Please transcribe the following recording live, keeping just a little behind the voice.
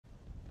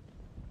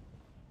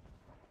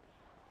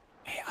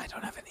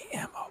don't have any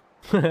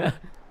ammo.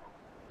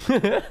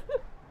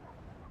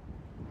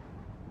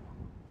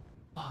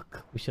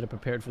 Fuck, we should have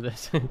prepared for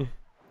this.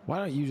 Why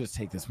don't you just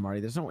take this, Marty?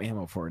 There's no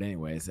ammo for it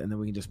anyways, and then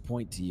we can just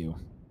point to you,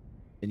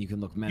 and you can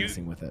look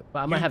menacing with it. But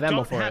I might have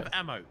ammo for it.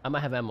 Ammo. I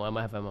might have ammo.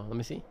 Let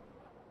me see.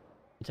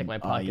 Check my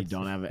pockets.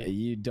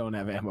 You don't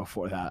have ammo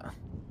for that.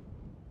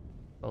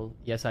 Oh,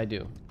 yes, I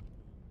do.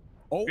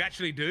 Oh, You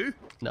actually do?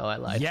 No, I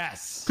lied.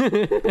 yes.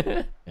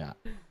 Yeah.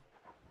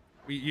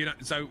 You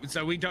don't,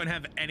 so we don't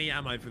have any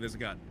ammo for this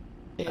gun.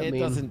 It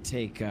doesn't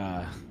take. So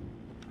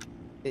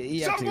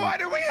why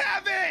do we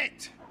have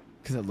it?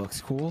 Because it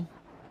looks cool.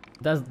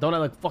 Don't I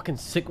look fucking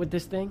sick with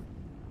this thing?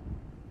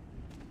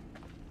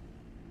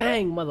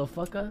 Bang,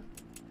 motherfucker.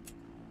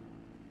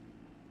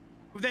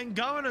 Well, then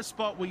go in a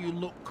spot where you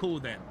look cool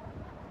then.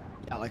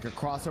 Yeah, like a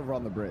crossover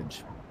on the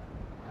bridge.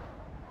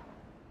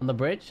 On the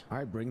bridge? All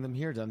right, bring them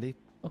here, Dundee.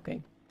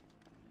 Okay.